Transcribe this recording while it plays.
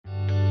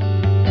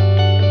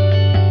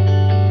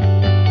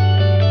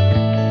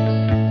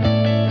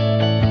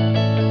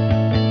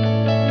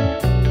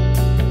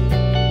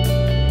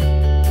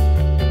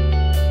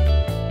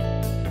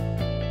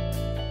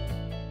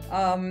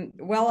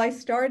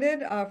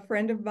started, a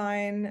friend of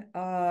mine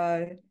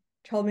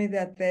told me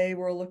that they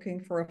were looking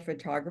for a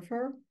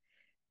photographer,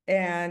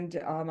 and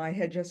I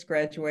had just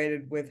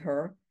graduated with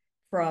her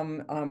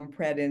from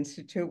Pratt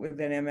Institute with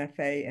an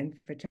MFA in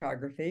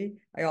photography.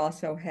 I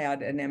also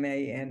had an MA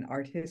in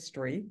art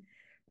history,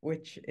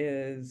 which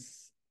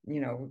is,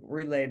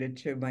 related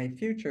to my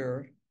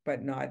future,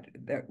 but not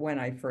that when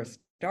I first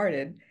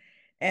started.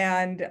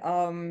 And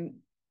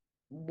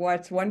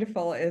what's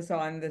wonderful is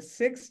on the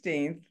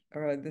 16th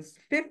or the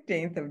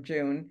 15th of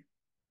June,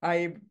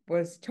 I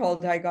was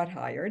told I got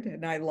hired,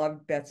 and I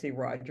loved Betsy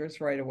Rogers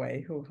right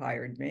away, who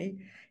hired me,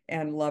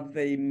 and loved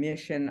the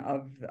mission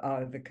of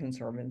the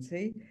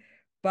Conservancy.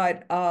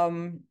 But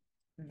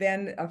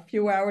then a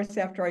few hours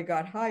after I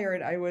got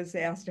hired, I was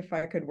asked if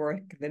I could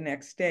work the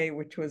next day,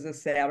 which was a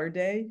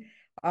Saturday,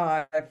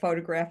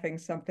 photographing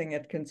something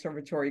at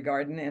Conservatory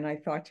Garden. And I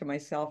thought to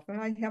myself,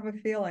 I have a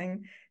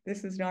feeling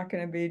this is not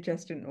going to be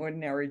just an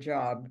ordinary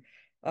job.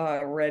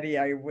 Already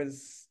I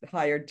was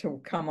hired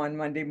to come on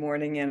Monday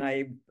morning, and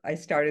I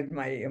started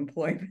my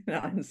employment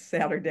on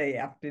Saturday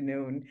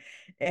afternoon,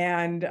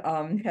 and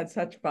had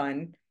such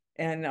fun.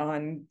 And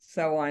on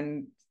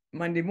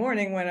Monday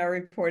morning, when I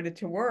reported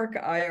to work,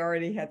 I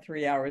already had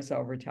 3 hours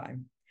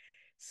overtime.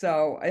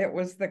 So it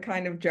was the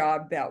kind of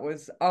job that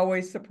was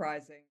always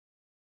surprising.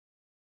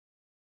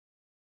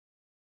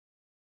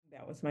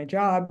 That was my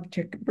job,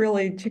 to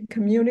really to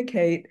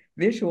communicate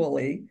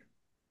visually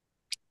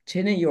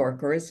to New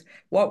Yorkers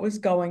what was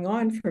going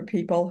on for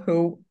people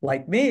who,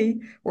 like me,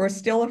 were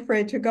still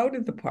afraid to go to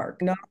the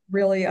park, not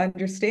really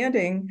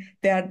understanding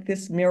that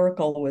this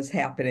miracle was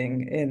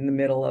happening in the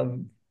middle of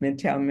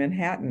Midtown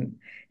Manhattan.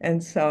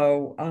 And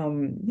so,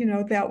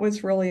 that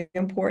was really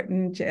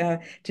important to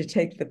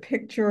take the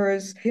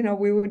pictures.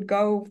 We would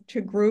go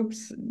to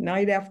groups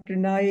night after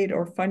night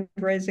or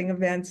fundraising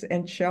events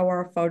and show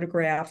our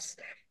photographs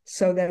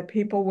so that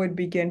people would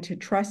begin to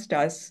trust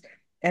us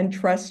and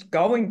trust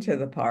going to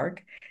the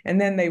park,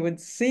 and then they would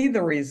see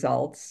the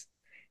results,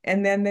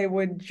 and then they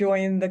would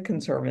join the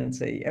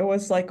Conservancy. It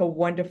was like a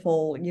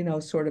wonderful,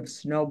 sort of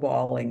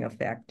snowballing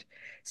effect.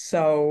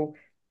 So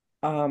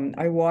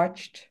I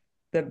watched,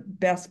 the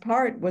best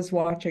part was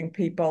watching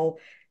people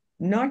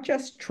not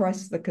just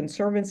trust the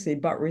Conservancy,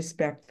 but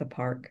respect the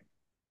park.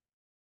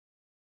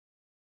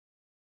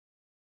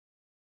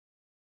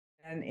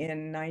 And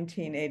in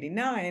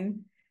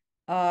 1989,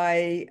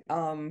 I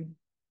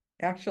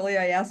actually,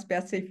 I asked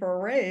Betsy for a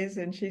raise,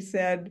 and she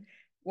said,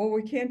 "Well,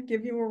 we can't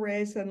give you a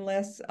raise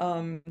unless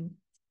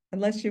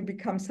you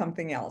become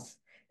something else."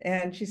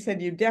 And she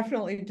said, "You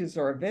definitely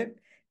deserve it."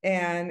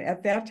 And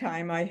at that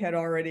time, I had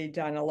already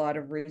done a lot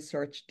of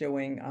research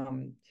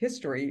doing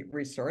history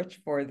research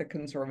for the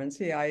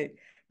Conservancy. I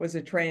was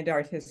a trained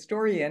art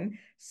historian.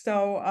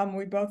 So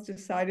we both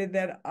decided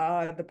that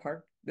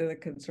the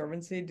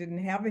Conservancy didn't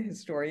have a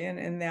historian,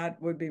 and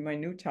that would be my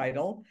new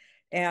title.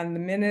 And the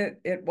minute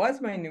it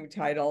was my new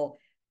title,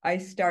 I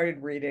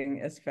started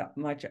reading as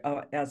much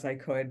as I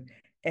could,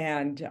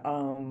 and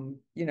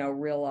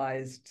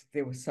realized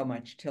there was so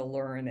much to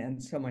learn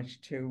and so much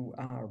to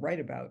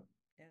write about.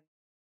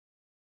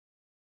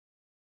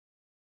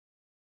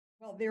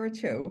 Well, there are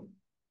two.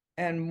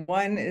 And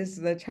one is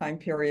the time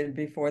period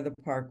before the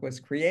park was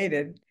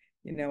created.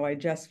 I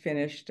just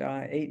finished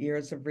 8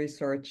 years of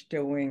research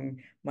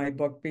doing my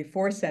book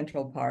before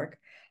Central Park.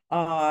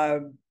 Uh,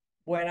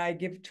 when I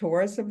give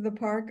tours of the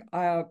park,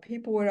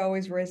 people would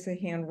always raise their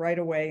hand right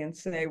away and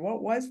say,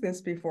 "What was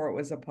this before it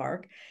was a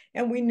park?"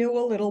 And we knew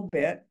a little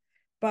bit,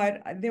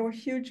 but there were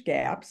huge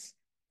gaps.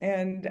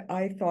 And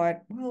I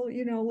thought, well,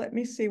 let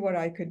me see what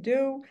I could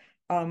do.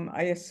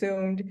 I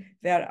assumed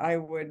that I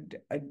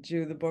would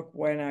do the book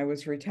when I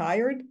was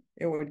retired.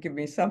 It would give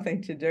me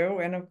something to do.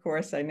 And of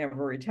course, I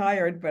never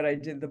retired, but I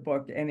did the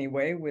book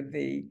anyway with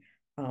the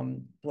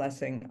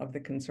blessing of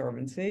the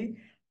Conservancy.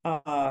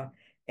 Uh,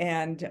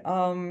 and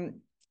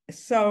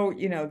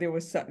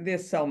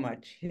there's so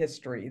much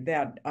history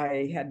that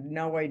I had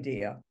no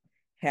idea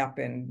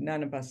happened.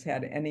 None of us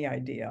had any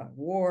idea.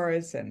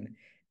 Wars and,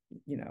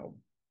 you know,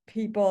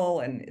 people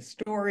and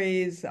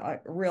stories,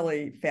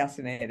 really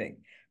fascinating.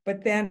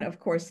 But then, of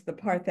course, the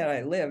part that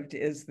I lived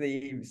is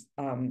the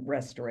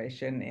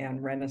restoration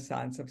and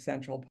renaissance of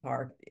Central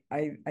Park.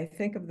 I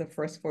think of the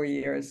first 4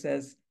 years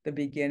as the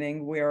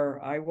beginning, where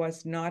I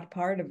was not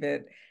part of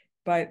it,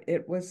 but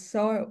it was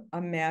so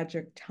a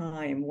magic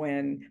time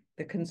when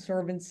the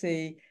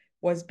Conservancy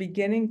was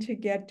beginning to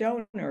get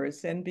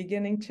donors and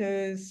beginning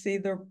to see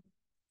the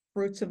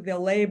fruits of their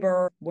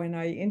labor. When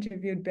I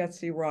interviewed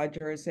Betsy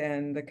Rogers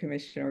and the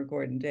Commissioner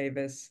Gordon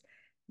Davis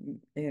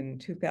in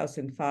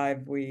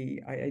 2005,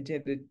 I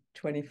did a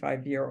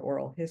 25-year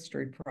oral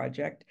history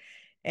project.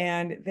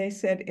 And they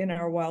said, in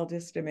our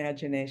wildest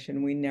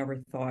imagination, we never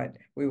thought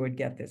we would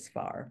get this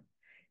far.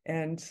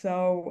 And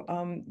so,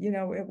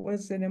 it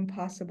was an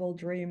impossible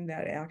dream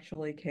that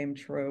actually came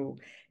true.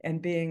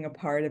 And being a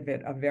part of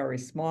it, a very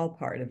small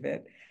part of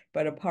it,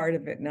 but a part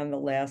of it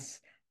nonetheless,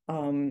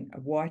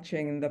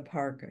 watching the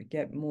park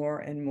get more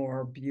and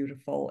more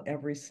beautiful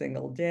every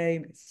single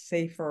day,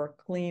 safer,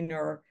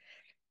 cleaner,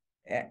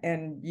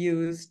 and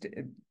used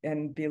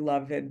and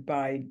beloved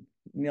by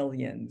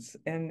millions.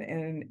 And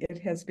it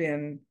has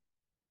been,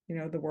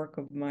 the work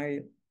of my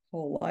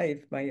whole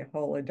life, my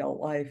whole adult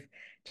life,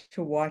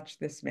 to watch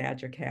this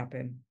magic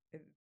happen.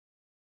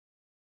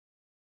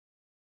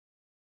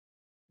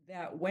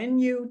 That when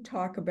you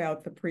talk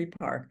about the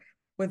pre-park,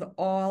 with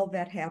all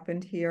that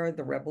happened here,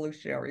 the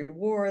Revolutionary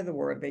War, the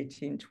War of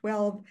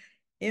 1812,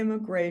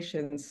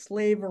 immigration,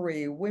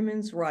 slavery,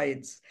 women's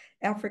rights,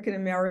 African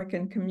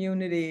American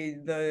community,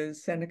 the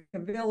Seneca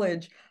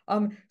Village,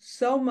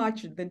 so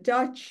much, the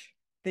Dutch,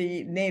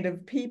 the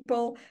native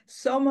people,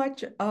 so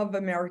much of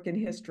American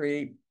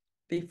history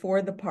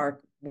before the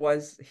park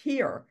was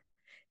here.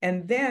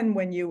 And then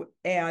when you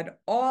add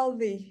all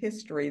the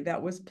history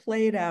that was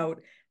played out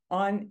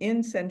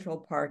in Central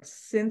Park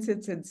since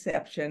its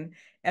inception,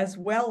 as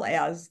well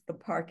as the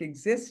park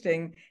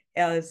existing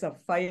as a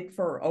fight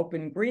for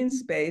open green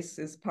space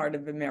as part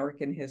of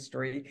American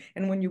history.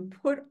 And when you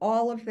put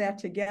all of that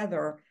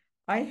together,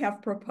 I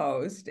have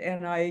proposed,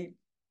 and I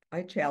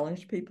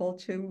challenge people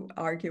to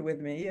argue with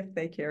me if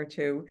they care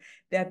to,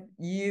 that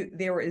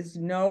there is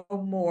no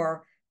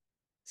more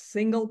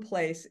single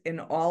place in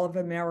all of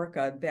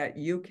America that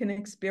you can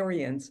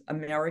experience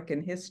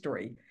American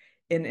history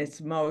in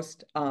its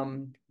most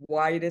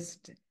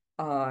widest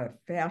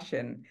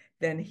fashion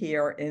than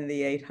here in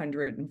the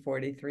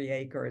 843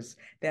 acres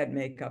that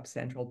make up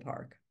Central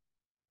Park.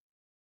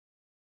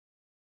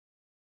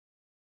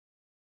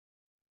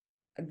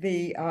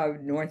 The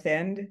north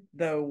end,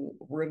 the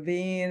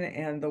ravine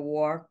and the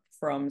walk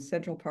from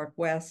Central Park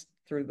West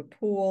through the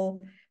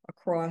pool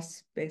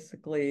across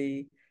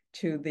basically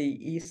to the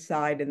east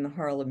side in the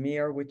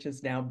Harlemere, which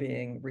is now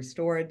being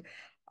restored.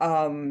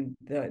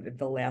 The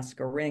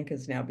Lasker Rink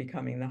is now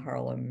becoming the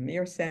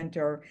Harlemere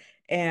Center.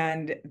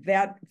 And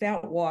that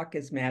walk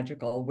is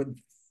magical with,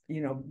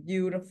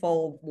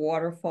 beautiful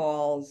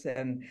waterfalls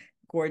and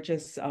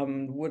gorgeous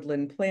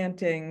woodland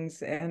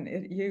plantings,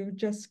 and you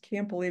just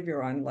can't believe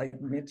you're on like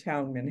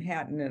Midtown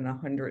Manhattan and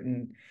 100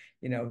 and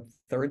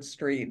 3rd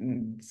Street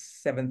and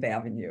 7th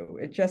Avenue.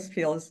 It just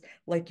feels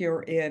like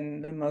you're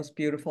in the most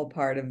beautiful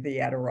part of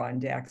the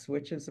Adirondacks,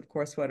 which is of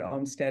course what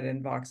Olmsted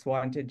and Vox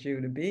wanted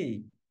you to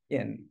be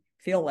in,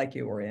 feel like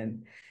you were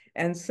in.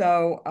 And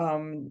so,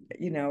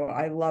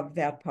 I love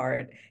that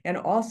part. And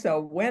also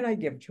when I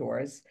give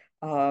tours,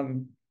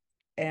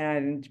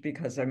 and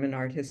because I'm an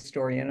art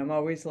historian, I'm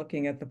always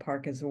looking at the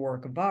park as a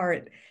work of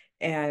art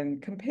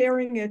and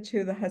comparing it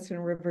to the Hudson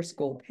River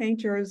School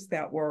painters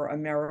that were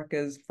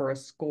America's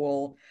first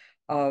school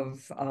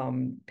of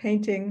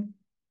painting.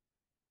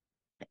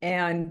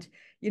 And,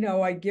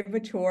 I'd give a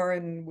tour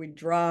and we'd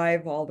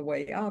drive all the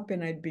way up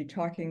and I'd be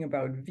talking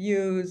about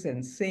views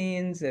and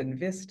scenes and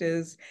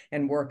vistas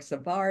and works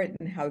of art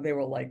and how they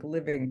were like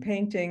living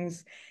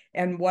paintings.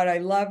 And what I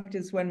loved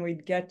is when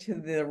we'd get to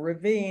the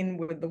ravine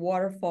with the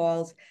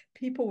waterfalls,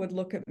 people would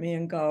look at me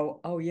and go,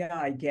 oh yeah,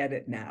 I get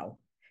it now.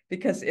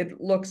 Because it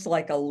looks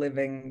like a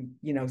living,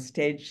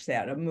 stage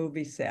set, a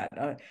movie set,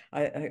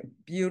 a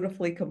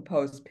beautifully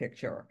composed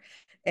picture.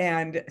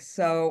 And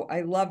so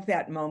I love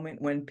that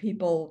moment when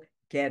people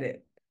get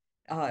it,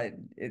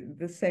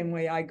 the same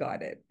way I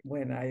got it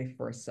when I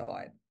first saw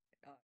it.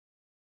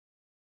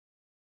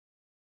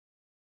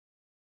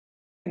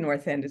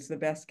 North End is the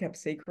best kept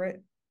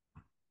secret.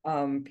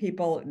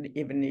 People,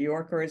 even New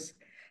Yorkers,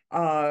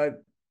 uh,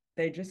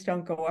 they just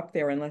don't go up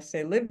there unless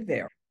they live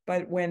there.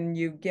 But when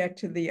you get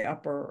to the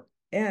upper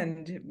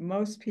end,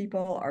 most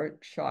people are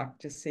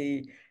shocked to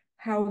see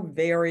how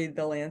varied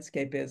the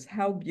landscape is,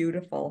 how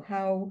beautiful,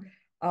 how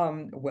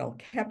well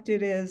kept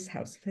it is,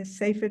 how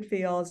safe it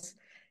feels.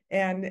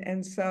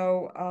 And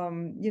so,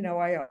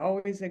 I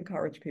always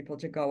encourage people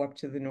to go up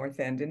to the North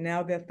End. And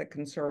now that the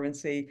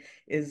Conservancy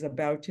is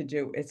about to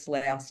do its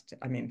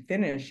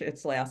finish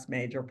its last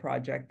major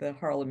project, the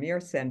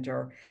Harlemere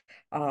Center,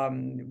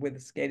 with a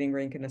skating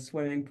rink and a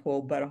swimming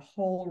pool, but a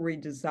whole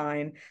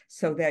redesign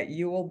so that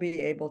you will be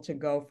able to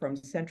go from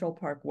Central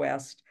Park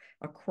West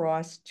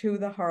across to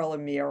the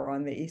Harlemere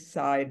on the east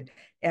side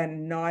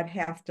and not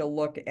have to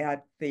look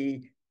at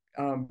the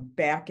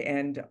back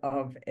end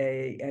of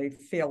a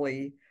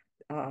fairly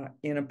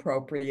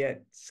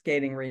inappropriate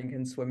skating rink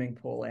and swimming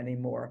pool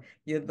anymore.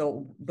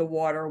 The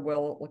water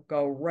will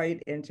go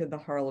right into the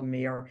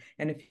Harlemere.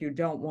 And if you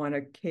don't want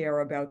to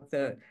care about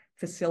the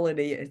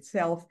facility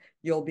itself,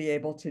 you'll be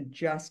able to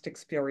just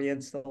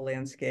experience the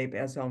landscape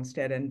as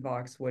Olmsted and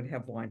Vox would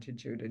have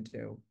wanted you to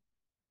do.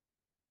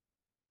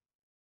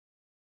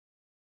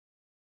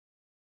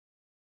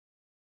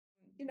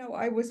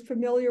 I was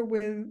familiar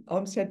with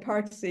Olmsted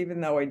Parks,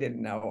 even though I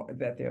didn't know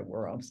that there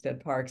were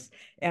Olmsted Parks.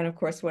 And of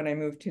course, when I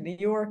moved to New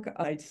York,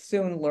 I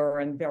soon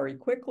learned very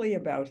quickly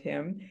about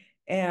him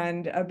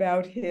and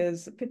about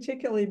his,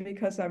 particularly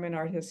because I'm an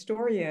art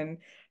historian,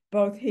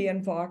 both he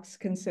and Vox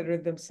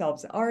considered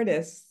themselves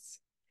artists.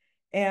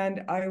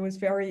 And I was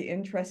very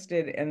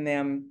interested in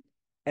them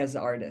as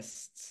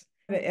artists.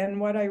 And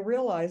what I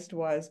realized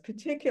was,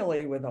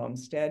 particularly with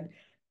Olmsted,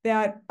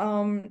 that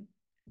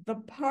the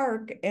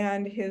park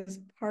and his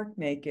park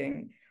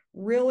making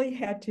really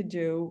had to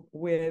do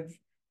with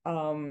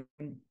um,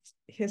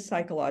 his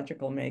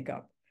psychological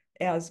makeup,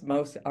 as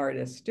most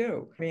artists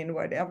do. I mean,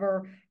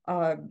 whatever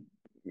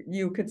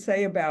you could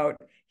say about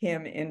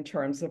him in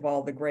terms of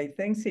all the great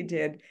things he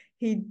did,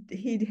 he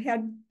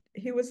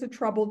was a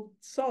troubled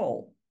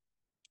soul.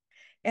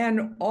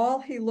 And all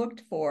he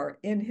looked for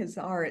in his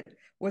art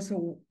was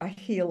a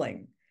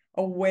healing,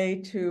 a way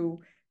to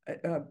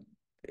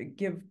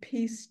give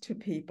peace to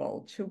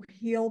people, to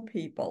heal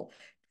people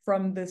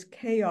from this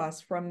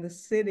chaos, from the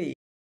city.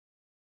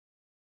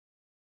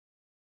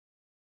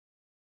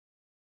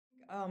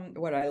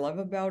 What I love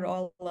about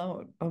all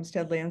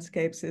Olmsted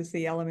landscapes is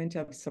the element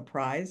of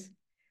surprise.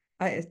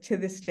 To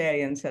this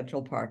day in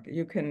Central Park,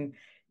 you can,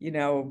 you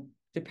know,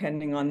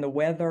 depending on the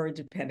weather,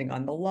 depending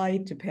on the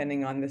light,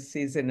 depending on the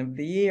season of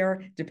the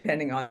year,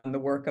 depending on the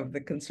work of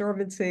the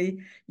Conservancy,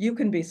 you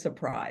can be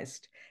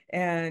surprised.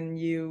 And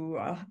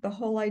the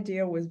whole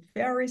idea was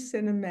very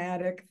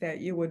cinematic that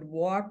you would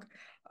walk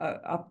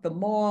up the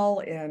mall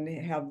and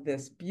have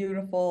this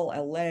beautiful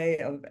alley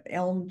of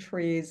elm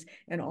trees,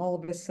 and all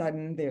of a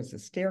sudden there's a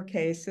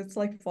staircase. It's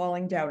like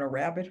falling down a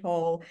rabbit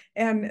hole.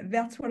 And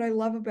that's what I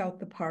love about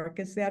the park,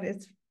 is that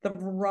it's the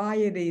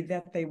variety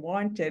that they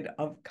wanted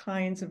of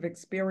kinds of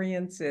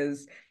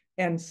experiences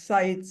and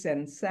sights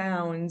and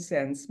sounds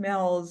and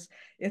smells.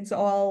 It's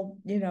all,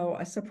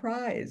 a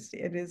surprise.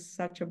 It is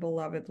such a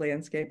beloved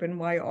landscape, and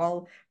why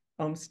all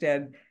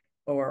Olmsted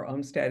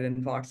Olmsted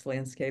and Vaux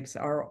landscapes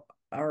are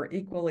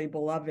equally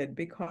beloved,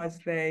 because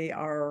they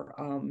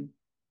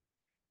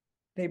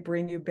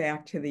bring you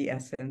back to the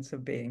essence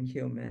of being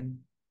human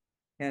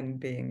and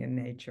being in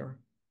nature.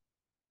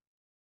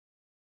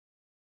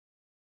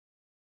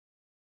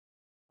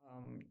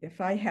 If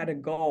I had a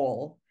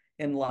goal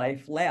in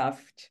life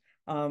left,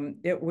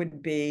 it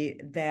would be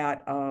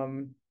that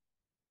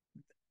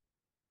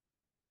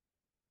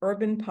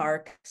urban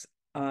parks,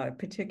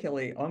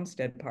 particularly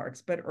Olmsted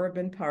parks, but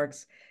urban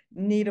parks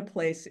need a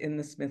place in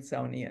the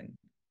Smithsonian.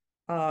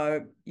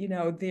 They're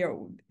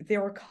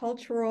a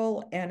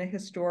cultural and a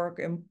historic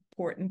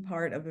important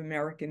part of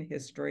American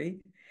history,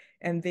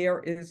 and there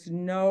is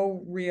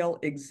no real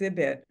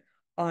exhibit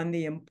on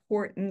the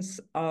importance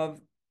of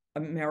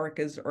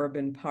America's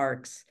urban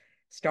parks,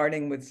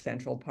 starting with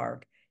Central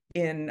Park.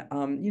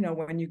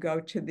 When you go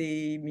to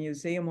the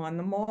museum on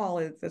the mall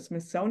at the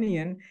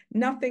Smithsonian,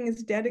 nothing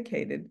is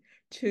dedicated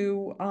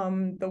to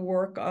the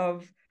work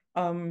of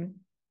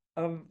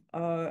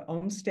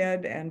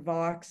Olmsted and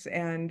Vaux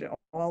and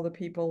all the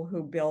people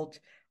who built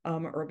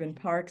urban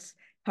parks,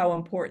 how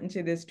important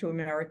it is to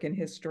American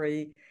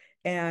history.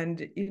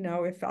 And,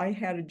 if I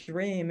had a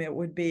dream, it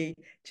would be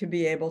to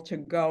be able to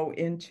go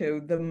into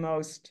the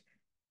most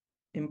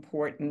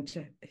important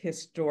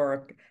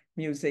historic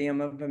museum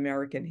of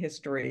American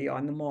history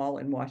on the Mall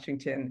in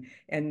Washington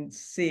and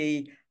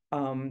see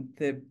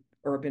the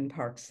urban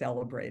parks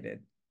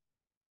celebrated.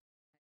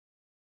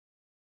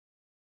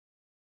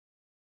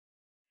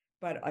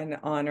 But an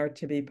honor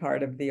to be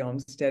part of the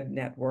Olmsted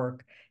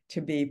network,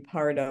 to be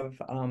part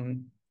of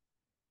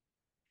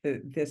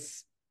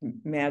this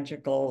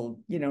magical,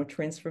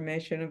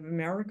 transformation of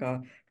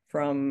America,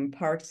 from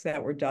parks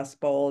that were dust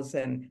bowls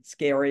and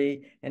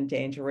scary and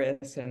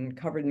dangerous and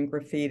covered in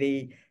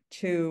graffiti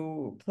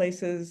to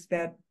places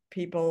that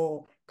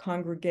people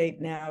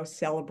congregate now,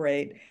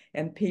 celebrate,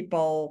 and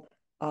people,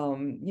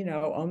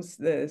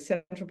 the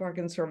Central Park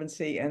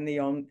Conservancy and the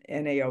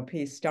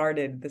NAOP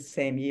started the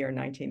same year,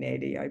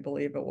 1980, I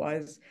believe it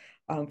was,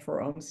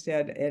 for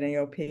Olmsted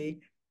NAOP.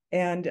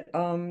 And,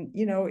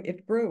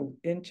 it grew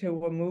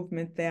into a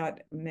movement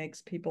that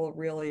makes people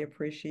really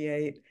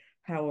appreciate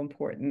how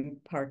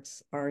important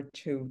parks are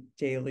to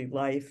daily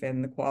life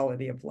and the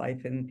quality of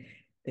life in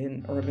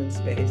urban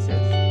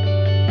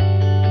spaces.